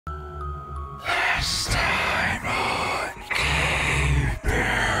Last time on KBerry.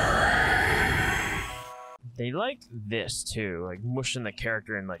 They like this too, like mushing the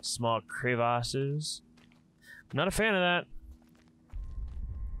character in like small crevasses. Not a fan of that.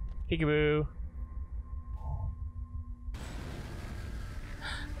 Peekaboo.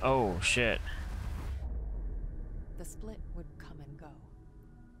 Oh shit. The split would come and go.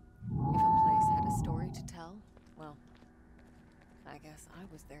 If a place had a story to tell, well, I guess I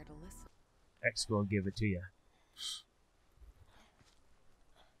was there to listen. X will give it to you.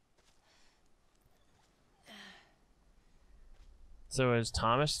 So is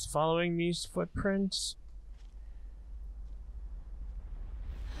Thomas following these footprints?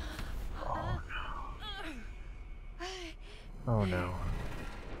 Oh no. Oh no.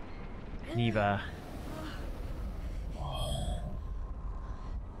 Neva.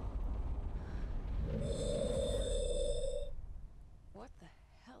 What the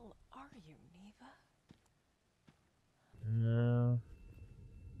hell are you, Neva? No.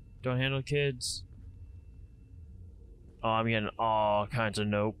 Don't handle kids. Oh, I'm getting all kinds of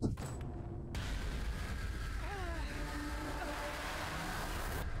nope.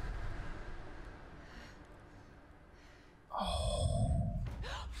 Oh.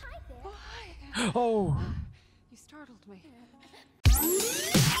 Hi there. Oh. You startled me.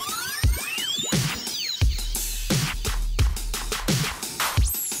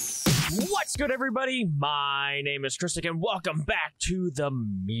 What's good, everybody? My name is Christic, and welcome back to The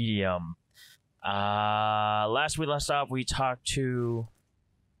Medium. Last we left off, we talked to...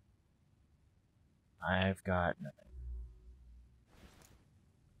 I've got nothing.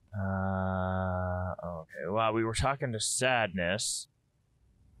 Okay, well, we were talking to Sadness.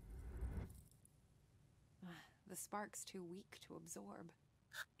 The spark's too weak to absorb.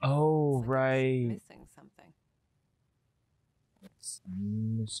 Oh, It's like right. it's missing something.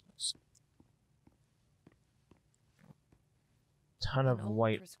 Ton An of old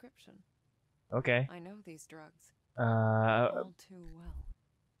white. prescription. Okay. I know these drugs all too well.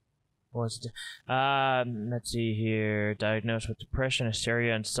 Let's see here. Diagnosed with depression,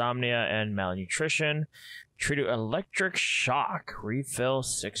 hysteria, insomnia, and malnutrition. Treated with electric shock. Refill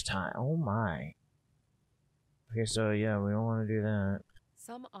 6 times. Oh my. Okay, so yeah, we don't want to do that.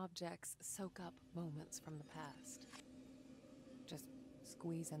 Some objects soak up moments from the past. Just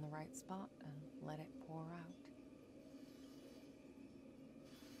squeeze in the right spot and let it pour out.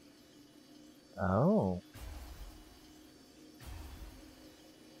 Oh.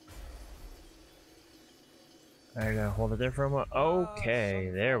 I gotta hold it there for a moment. Okay,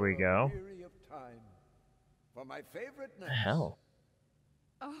 there we go. For my favorite The hell?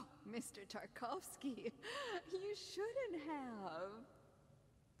 Oh, Mr. Tarkovsky, you shouldn't have.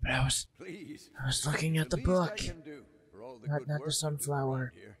 But I was looking at the book. Not the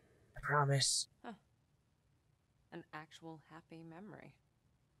sunflower. I promise. Huh. An actual happy memory.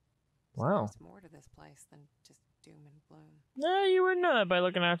 Wow. There's more to this place than just doom and gloom. No, you wouldn't know that by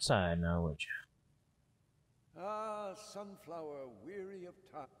looking outside, now would you? Ah, sunflower, weary of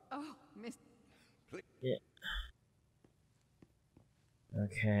time. Oh, Miss. Yeah.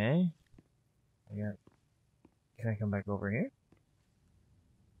 Okay. Can I come back over here?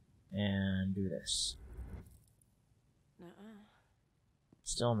 And do this. Nuh-uh.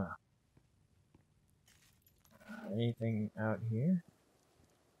 Still no. Anything out here?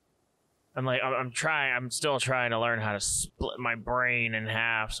 I'm still trying to learn how to split my brain in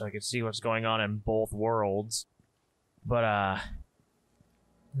half so I can see what's going on in both worlds. But,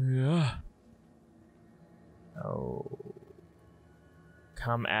 yeah. Oh.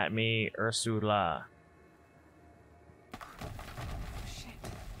 Come at me, Ursula. Shit.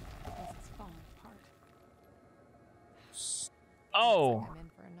 This is falling apart. Oh! Looks like I'm in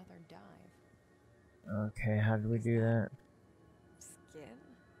for another dive. Okay, how did we do that? Skin?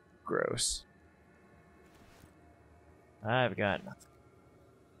 Gross. I've got nothing.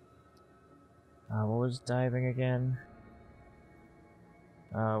 What was diving again?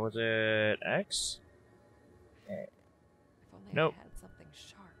 Was it X? Okay. If only Nope. I had something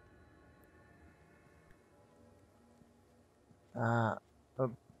sharp. A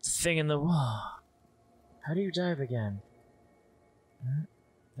thing in the wall. How do you dive again?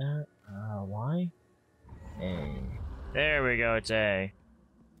 Y? A. There we go, it's A.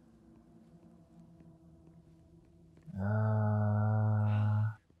 God,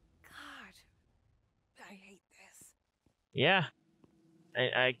 I hate this. Yeah.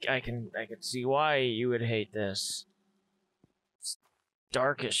 I can see why you would hate this. It's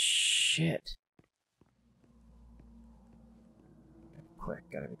dark as shit.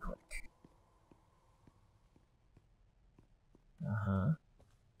 Gotta be quick. Uh-huh.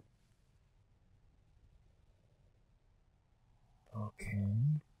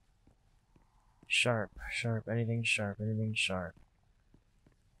 Sharp, sharp, anything sharp, anything sharp.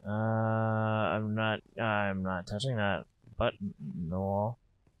 I'm not touching that button in the wall.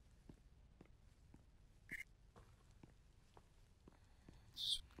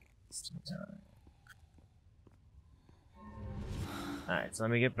 Alright, so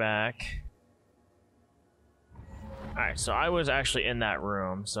let me get back. Alright, so I was actually in that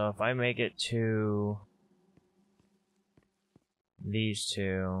room, so if I make it to these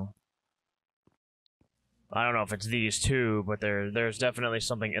two, I don't know if it's these two, but there's definitely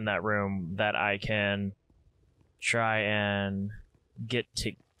something in that room that I can try and get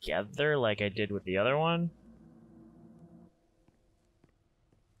together like I did with the other one.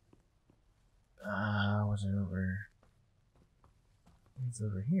 Was it over? It's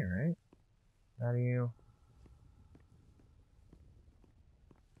over here, right? How do you...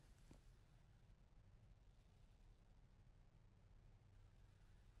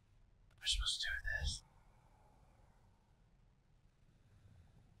 We're supposed to do this.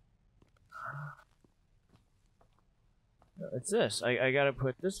 It's this. I gotta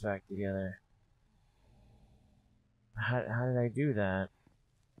put this back together. How did I do that?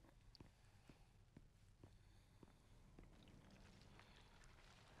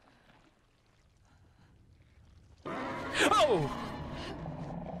 Oh!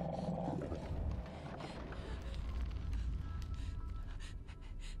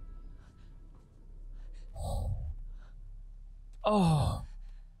 Oh!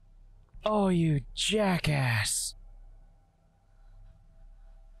 Oh, you jackass!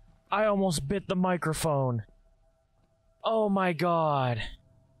 I almost bit the microphone. Oh my god.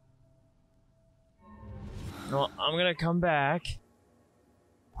 Well, I'm gonna come back.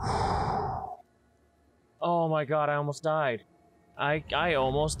 Oh my god, I almost died. I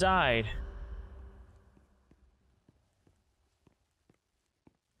almost died.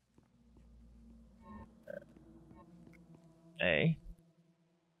 Hey.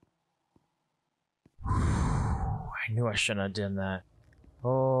 I knew I shouldn't have done that.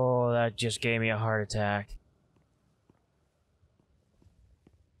 Oh, that just gave me a heart attack.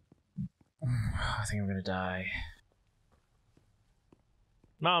 I think I'm gonna die.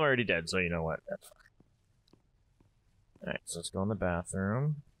 No, I'm already dead, so you know what? That's fine. Alright, so let's go in the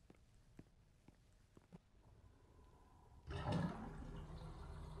bathroom.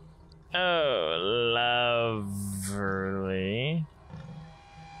 Oh, lovely.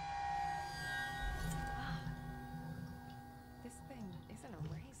 This thing isn't a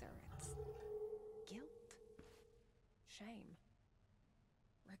razor, it's guilt, shame,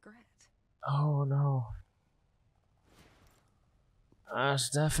 regret. Oh no. It's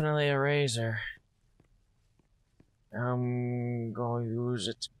definitely a razor. I'm going to use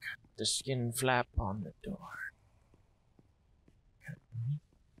it to cut the skin flap on the door.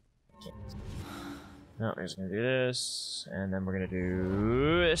 No, we're just gonna do this, and then we're gonna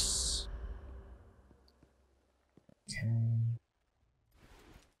do this. Okay.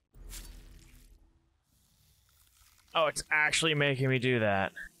 Oh, it's actually making me do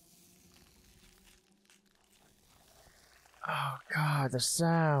that. Oh god, the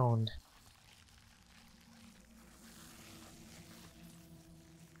sound.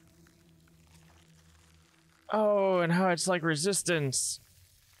 Oh, and how it's like resistance.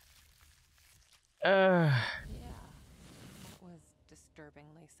 Yeah, that was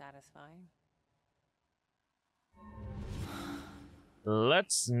disturbingly satisfying.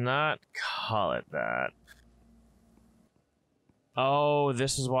 Let's not call it that. Oh,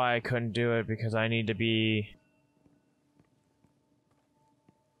 this is why I couldn't do it, because I need to be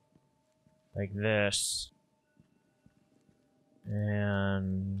like this.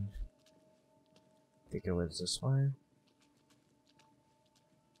 And I think it was this one.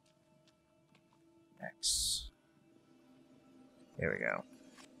 X. There we go.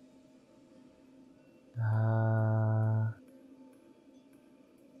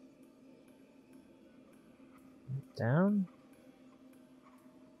 Down?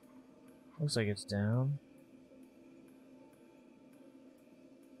 Looks like it's down.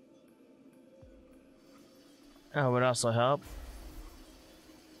 Oh, would also help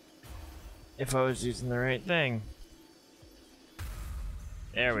if I was using the right thing.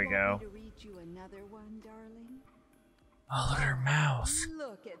 There we go. Want me to read you another one, darling? Oh, look at her mouth.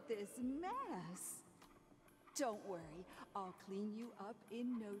 Look at this mess. Don't worry, I'll clean you up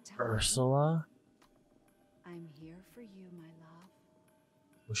in no time. Ursula? I'm here for you, my love.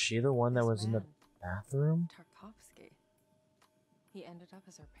 Was she the one that This was in the man, bathroom? Tarkovsky. He ended up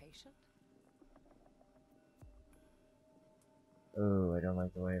as her patient? Oh, I don't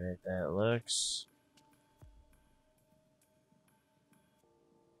like the way that that looks.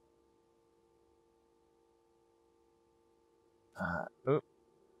 Oop.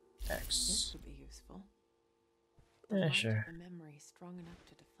 This X. would be useful. Yeah, The light sure. of the memory strong enough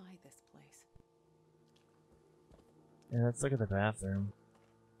to defy this place. Yeah, let's look at the bathroom.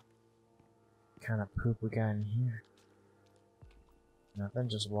 What kind of poop we got in here? Nothing,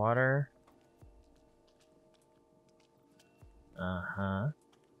 just water. Uh-huh.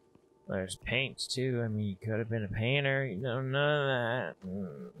 There's paints too. I mean, you could have been a painter. You know, none of that.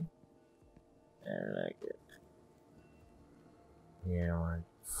 I like it. You don't want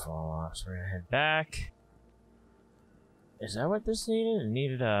to fall off, so we're gonna head back. Is that what this needed? It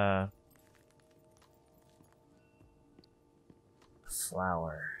needed a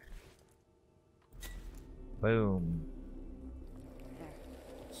flower. Boom. There.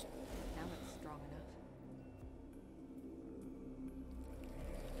 Now it's strong enough.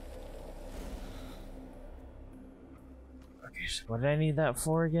 Okay, so what did I need that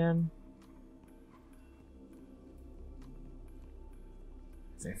for again?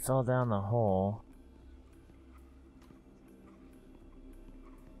 They fell down the hole.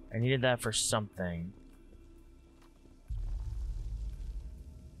 I needed that for something.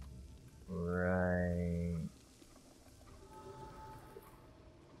 Right.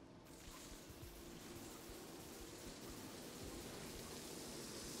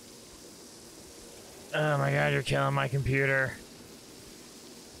 Oh my god, you're killing my computer.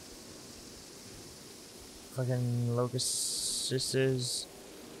 Fucking locusts.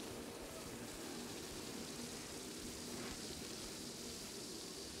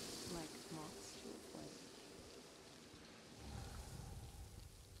 Like moths to a flame.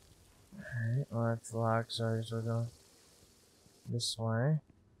 Alright, well that's locked, so I guess we're going this way.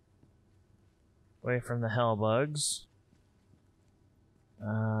 Away from the hell bugs.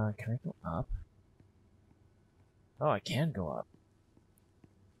 Can I go up? Oh, I can go up.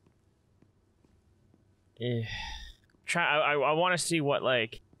 I want to see what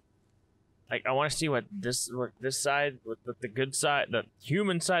like I want to see what this side, what the good side, the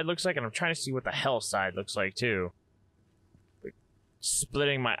human side looks like, and I'm trying to see what the hell side looks like too. Like,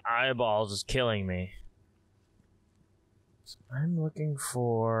 splitting my eyeballs is killing me. So I'm looking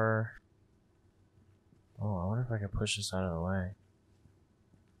for. Oh, I wonder if I can push this out of the way.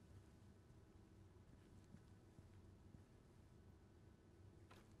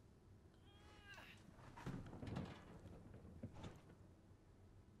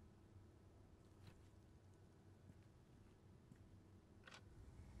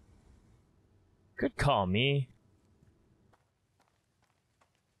 Good call, me.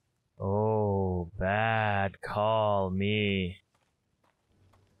 Oh, bad call, me.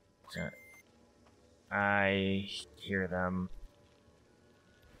 I hear them.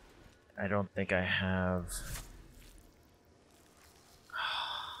 I don't think I have.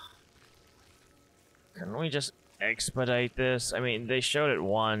 Couldn't we just expedite this? I mean, they showed it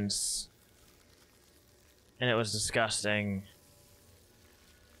once, and it was disgusting.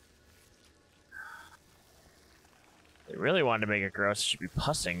 They really wanted to make it gross. It should be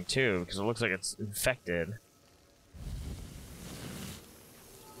pussing too, because it looks like it's infected.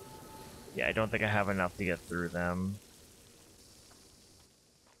 Yeah, I don't think I have enough to get through them.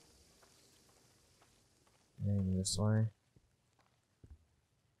 Maybe this way.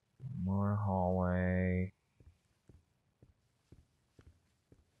 More hallway.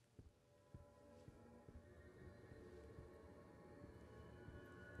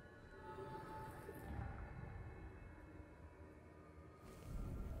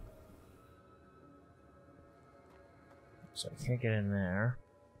 So I can't get in there.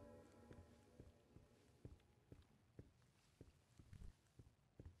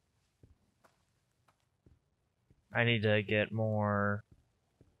 I need to get more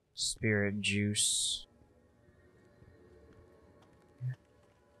spirit juice.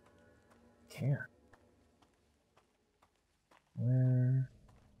 Can't. Where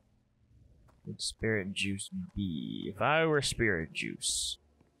would spirit juice be? If I were spirit juice,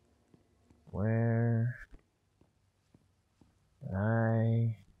 where would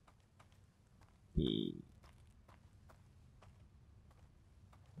I be?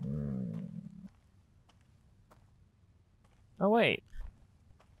 Oh wait.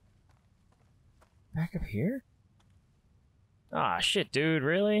 Back up here? Ah, shit, dude,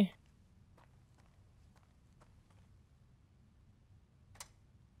 really?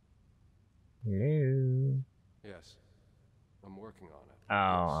 Hello? Yes, I'm working on it.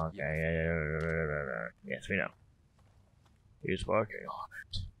 Oh, Yes, okay, yeah. Yes, we know. He's working on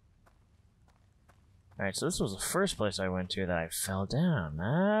it. Alright, so this was the first place I went to that I fell down.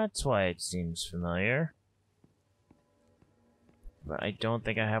 That's why it seems familiar. But I don't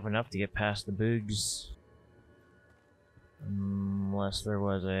think I have enough to get past the bugs. Unless there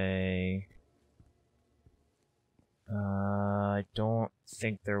was a... I don't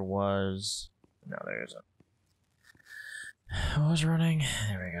think there was... No, there isn't. What was running?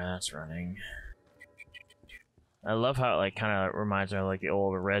 There we go, that's running. I love how it, like, kind of reminds me of, like, the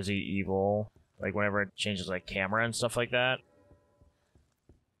old Resi Evil. Like, whenever it changes, like, camera and stuff like that.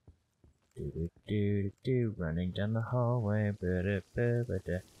 Running down the hallway.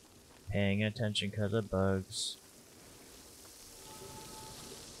 Paying attention because of bugs.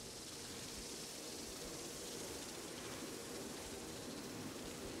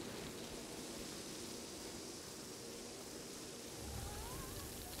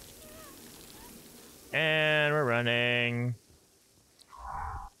 And we're running.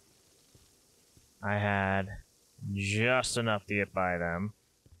 I had just enough to get by them.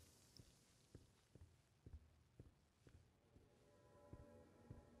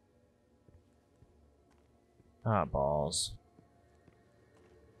 Ah, balls.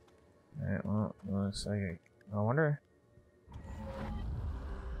 Alright, well, looks like I wonder.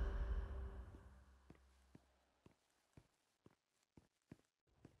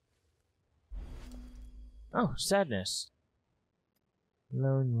 Oh, sadness.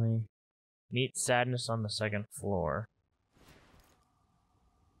 Lonely. Meet sadness on the second floor.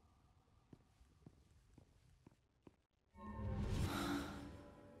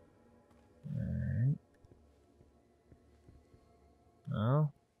 Alright. Oh.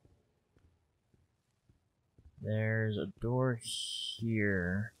 There's a door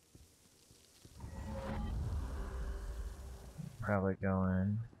here. Probably go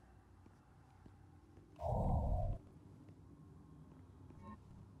in. Oh. What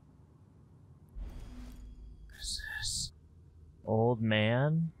is this? Old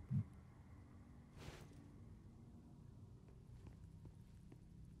man?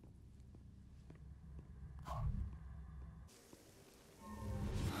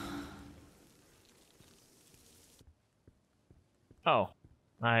 Oh,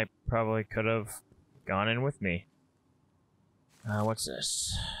 I probably could have gone in with me. What's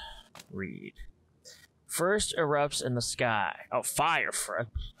this? Read. First erupts in the sky. Oh, fire.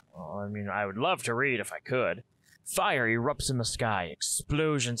 Well, I mean, I would love to read if I could. Fire erupts in the sky.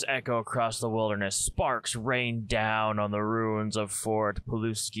 Explosions echo across the wilderness. Sparks rain down on the ruins of Fort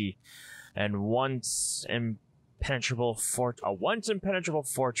Puluski. And a once impenetrable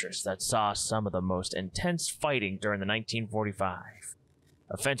fortress that saw some of the most intense fighting during the 1945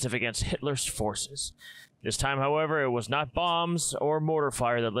 offensive against Hitler's forces. This time, however, it was not bombs or mortar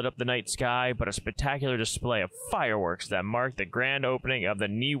fire that lit up the night sky, but a spectacular display of fireworks that marked the grand opening of the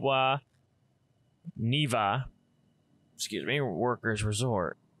Niva Workers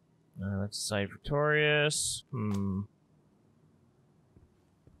Resort. That's site victorious.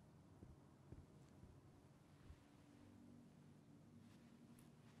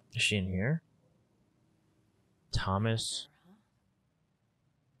 Is she in here? Thomas.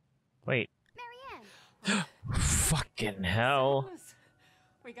 Wait. Marianne! Fucking hell.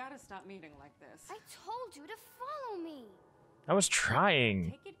 We gotta stop meeting like this. I told you to follow me. I was trying.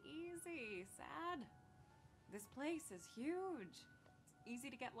 Take it easy, Sad. This place is huge. It's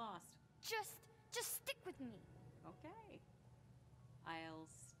easy to get lost. Just stick with me. Okay. I'll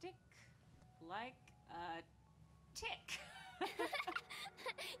stick like a tick.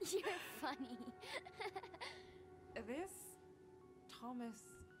 You're funny. This Thomas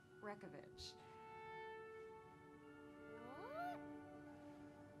Rekovich. What?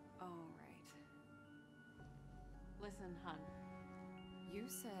 Oh, right. Listen, hun. You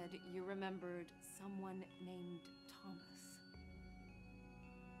said you remembered someone named Thomas.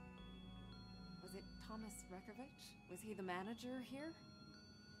 Was it Thomas Rekovich? Was he the manager here?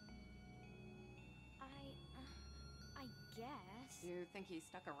 I guess. You think he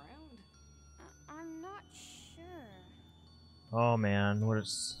stuck around? I'm not sure. Oh man, what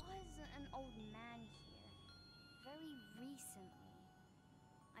is... There was an old man here. Very recently.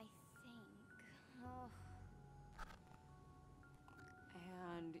 I think. Oh.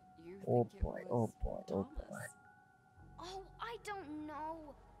 And you Oh think boy, it oh was boy, oh Thomas? boy. Oh, I don't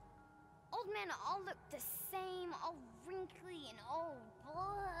know. Old men all look the same, all wrinkly and all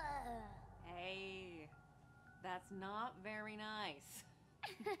blah. Hey, that's not very nice.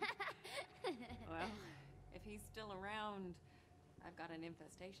 Well, if he's still around, I've got an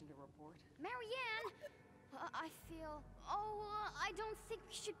infestation to report. Marianne! I feel... Oh, I don't think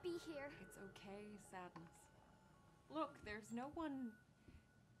we should be here. It's okay, Sadness. Look, there's no one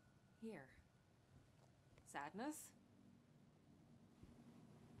here. Sadness?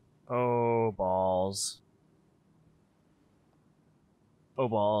 Oh, balls. Oh,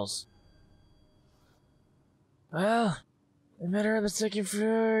 balls. Well, I met her on the second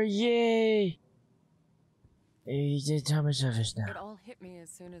floor. Yay! Hey, tell me something now. It all hit me as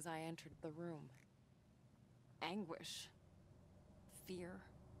soon as I entered the room. Anguish. Fear.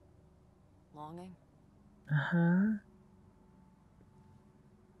 Longing. Uh-huh.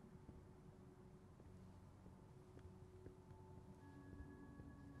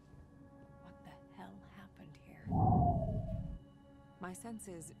 What the hell happened here? My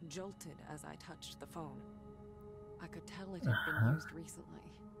senses jolted as I touched the phone. I could tell it had been used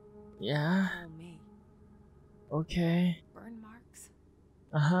recently. Yeah. Call me. Okay. Burn marks?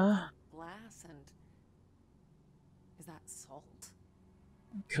 Uh-huh. Glass and... Is that salt?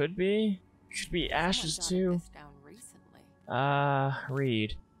 Could be. Could be ashes Someone too. jotted this down recently.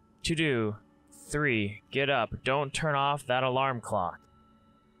 Read. To do. 3. Get up. Don't turn off that alarm clock.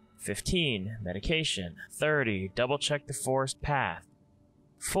 15. Medication. 30. Double check the forest path.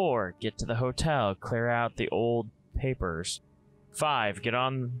 4. Get to the hotel. Clear out the old papers. 5. Get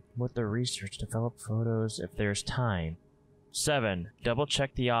on with the research. Develop photos if there's time. 7. Double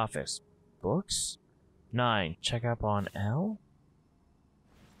check the office. Books? 9. Check up on L?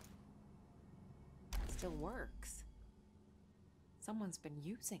 Still works. Someone's been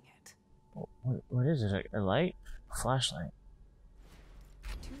using it. What is it? A light? A flashlight?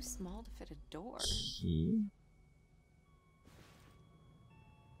 Too small to fit a door. Key?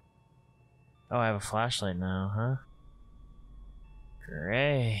 Oh, I have a flashlight now, huh?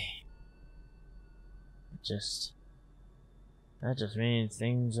 Great. That just means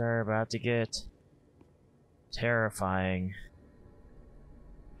things are about to get terrifying.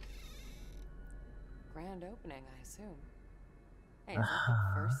 Grand opening, I assume. Hey, is that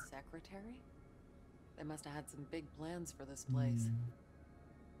the first secretary? They must have had some big plans for this place.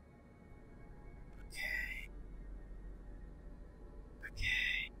 Okay.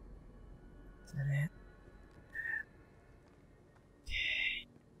 Is that it?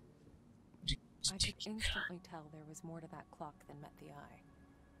 I could instantly tell there was more to that clock than met the eye.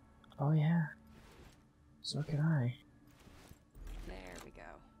 Oh yeah. So could I. There we go.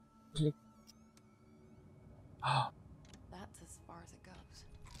 Click. Oh. That's as far as it goes.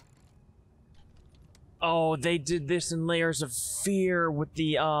 Oh, they did this in layers of fear with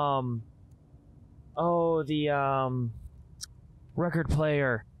the record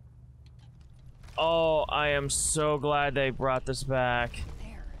player. Oh, I am so glad they brought this back.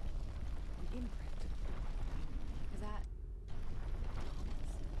 There. An imprint. Is that...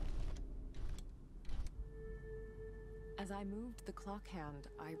 As I moved the clock hand,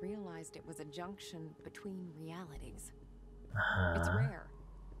 I realized it was a junction between realities. It's rare,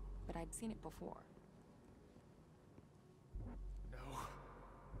 but I'd seen it before. No.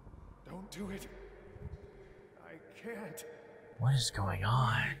 Don't do it. I can't. What is going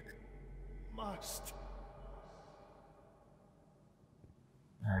on? Must.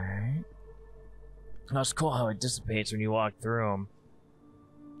 Alright. Oh, it's cool how it dissipates when you walk through them.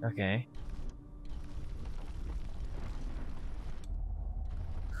 Okay.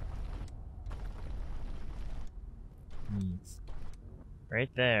 Right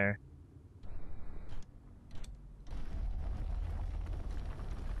there.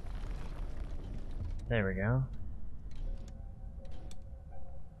 There we go.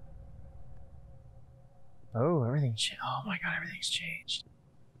 Oh, everything's changed. Oh my god, everything's changed.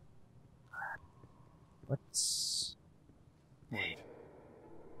 What's... Wait.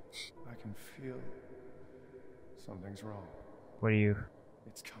 I can feel something's wrong. What are you...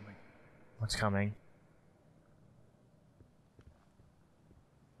 It's coming. What's coming?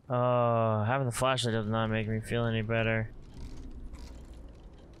 Having the flashlight does not make me feel any better.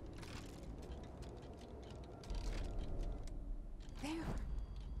 There.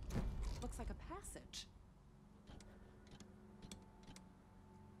 Looks like a passage.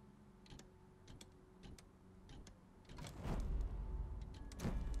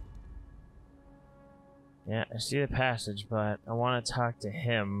 Yeah, I see the passage, but I want to talk to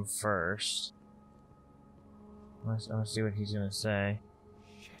him first. I want to see what he's gonna say.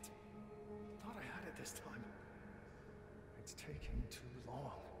 Shit. Thought I had it this time. It's taking too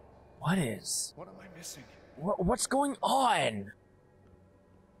long. What is? What am I missing? What's going on?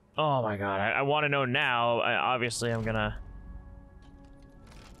 Oh my god, I want to know now. Obviously, I'm gonna...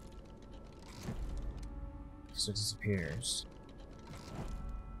 So it disappears.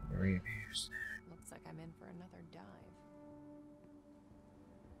 It reappears. Looks like I'm in for another dive.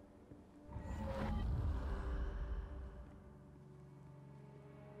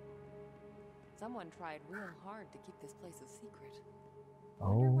 Someone tried real hard to keep this place a secret.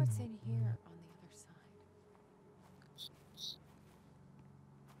 Wonder Oh. what's in here on the other side.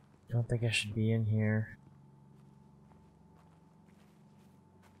 Don't think I should be in here.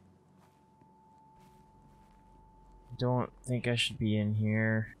 don't think I should be in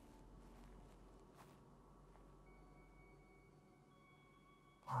here.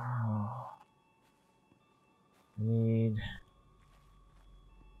 Oh. I need...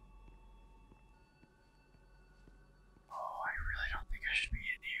 Oh, I really don't think I should be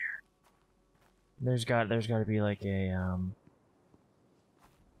in here. There's got to be like a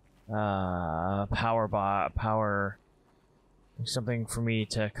power something for me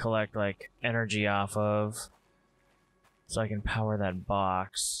to collect like energy off of so I can power that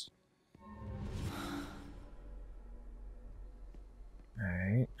box.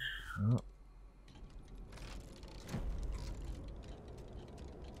 Alright. Oh.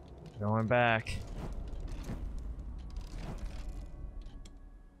 Going back.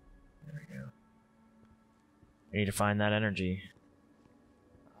 There we go. I need to find that energy.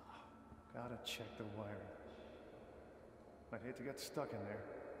 Gotta check the wiring. I'd hate to get stuck in there.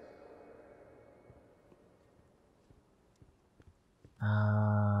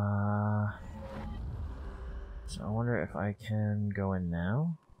 So I wonder if I can go in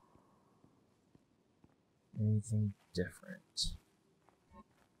now? Anything different?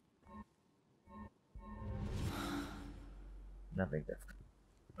 Nothing different.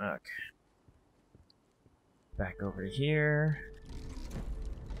 Okay. Back over to here.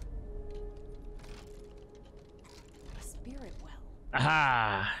 A spirit well.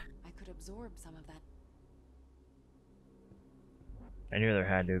 Aha! I could absorb some of that. I knew there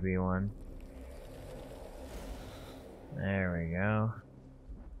had to be one. There we go.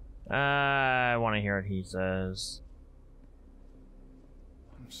 I want to hear what he says.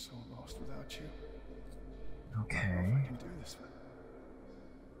 I'm so lost without you. Okay. I don't know if I can do this.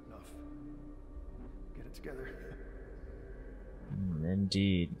 Enough. Get it together.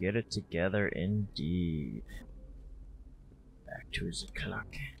 Indeed. Get it together, indeed. Back to his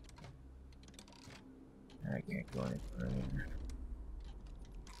clock. I can't go any further.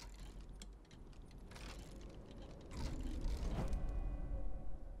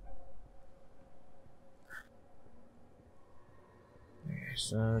 Okay,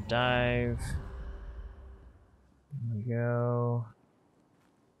 so dive. There we go.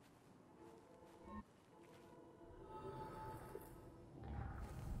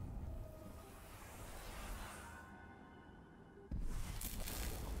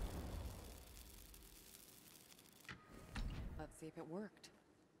 Let's see if it worked.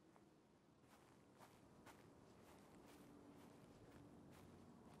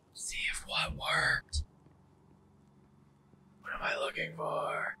 See if what worked. What am I looking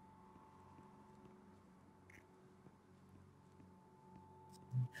for?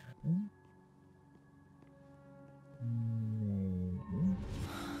 Maybe.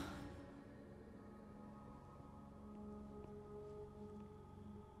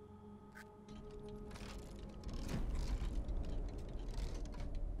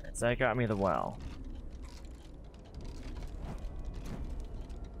 So that got me the well.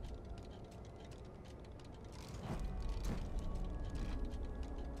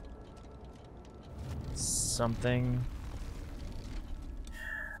 Something.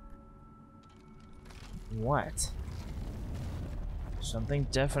 What? Something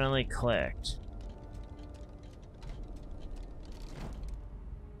definitely clicked.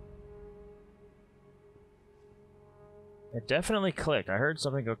 It definitely clicked. I heard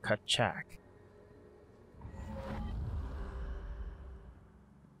something go cut check.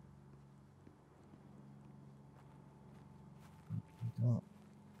 Oh.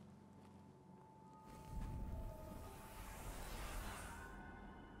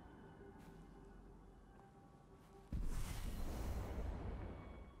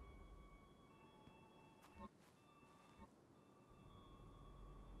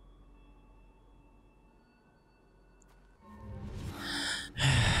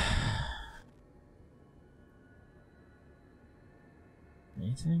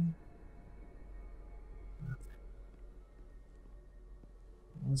 Anything? Nothing.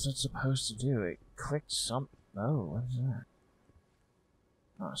 What was it supposed to do? It clicked some. Oh, what is that?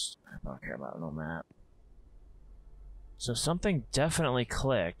 Oh, I don't care about no map. So something definitely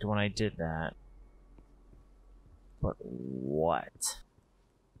clicked when I did that. But what?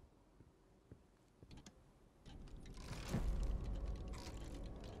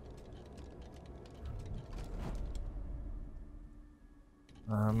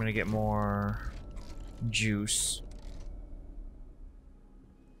 I'm gonna get more juice.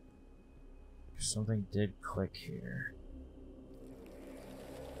 Something did click here.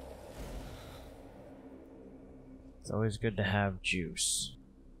 It's always good to have juice.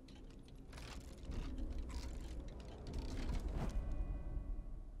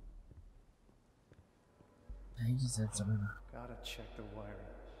 said something. Gotta check the wiring.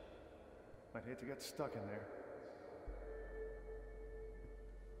 I'd hate to get stuck in there.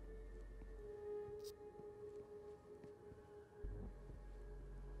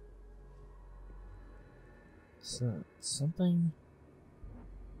 So, something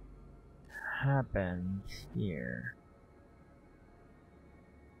happened here.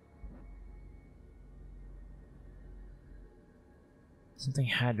 Something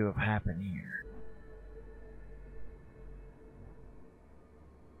had to have happened here.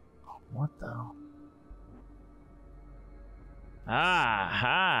 What though?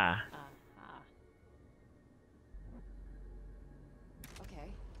 Ah, Okay.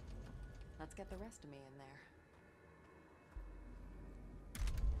 Let's get the rest of me in there.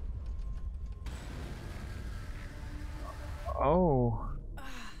 oh.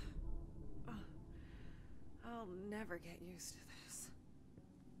 I'll never get used to this.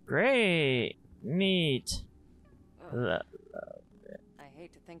 Great. Neat. Ugh. I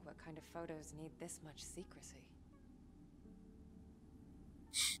hate to think what kind of photos need this much secrecy.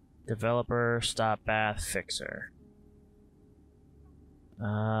 Developer, stop bath, fixer.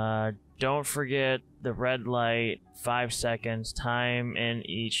 Don't forget the red light, 5 seconds, time in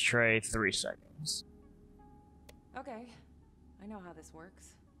each tray, 3 seconds. Okay, I know how this works.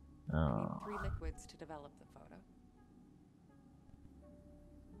 Oh. I need 3 liquids to develop the photo.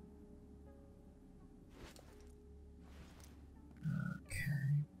 Okay.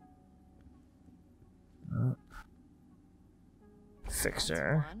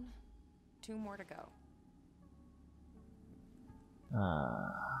 Fixer. That's 1. 2 more to go.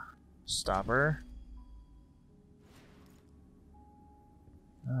 Stopper.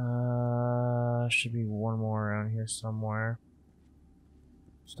 Should be one more around here somewhere.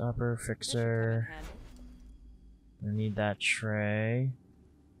 Stopper, This should come in fixer. handy. I need that tray.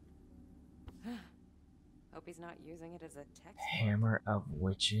 Hope he's not using it as a text. Hammer of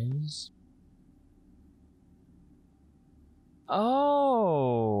witches.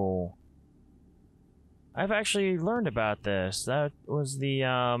 Oh! I've actually learned about this. That was the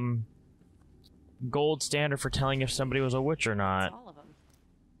gold standard for telling if somebody was a witch or That's not. all of them.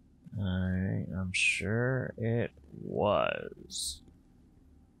 Alright, I'm sure it was.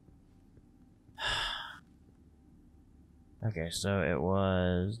 Okay, so it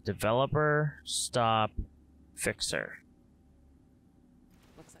was developer, stop, fixer,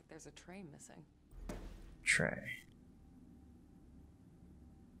 Looks like there's a tray missing. tray.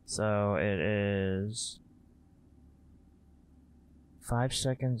 So it is 5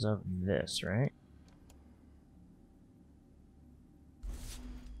 seconds of this, right?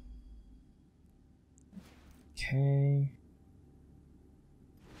 Okay.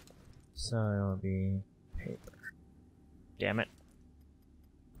 So it will be paper. Damn it.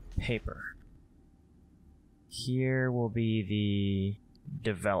 Paper. Here will be the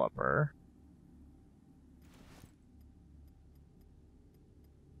developer.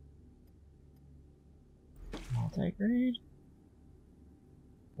 Multi-grade?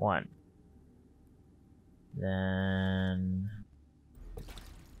 1. Then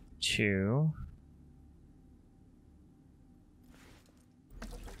 2.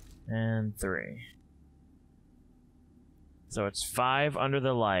 And 3. So it's 5 under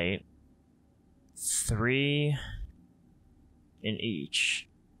the light, 3 in each.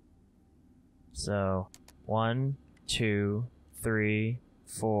 So 1, 2, 3,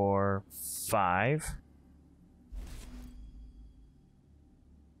 4, 5.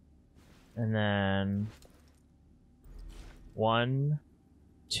 And then 1,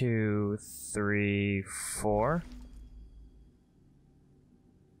 2, 3, 4.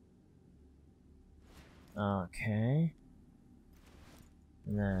 Okay.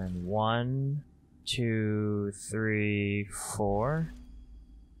 And then 1, 2, 3, 4.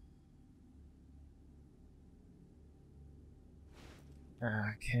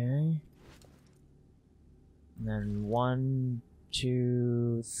 Okay. And then 1,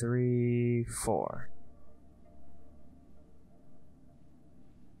 2, 3, 4.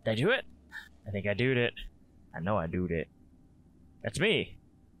 Did I do it? I think I doed it. I know I doed it. That's me.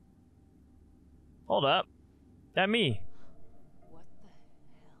 Hold up. That me. What the hell?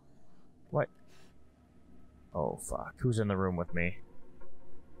 What? Oh fuck. Who's in the room with me?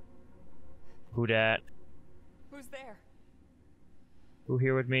 Who dat? Who's there? Who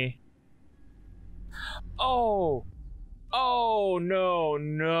here with me? Oh! Oh no,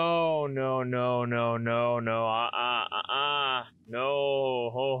 no, no, no, no, no, no, no,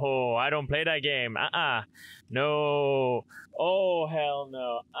 ho ho, I don't play that game, no, oh hell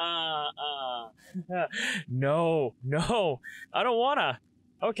no, no, no, I don't wanna,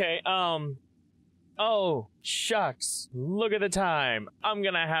 okay, Oh, shucks. Look at the time. I'm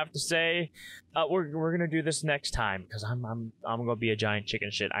gonna have to say, we're gonna do this next time, because I'm gonna be a giant chicken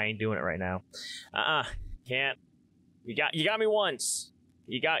shit. I ain't doing it right now. Can't. You got me once.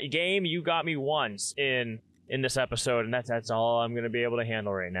 You got me once in this episode, and that's all I'm gonna be able to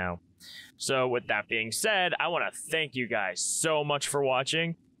handle right now. So with that being said, I want to thank you guys so much for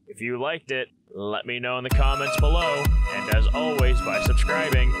watching. If you liked it, let me know in the comments below. And as always, by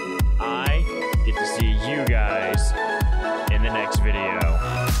subscribing, I get to see you guys in the next video.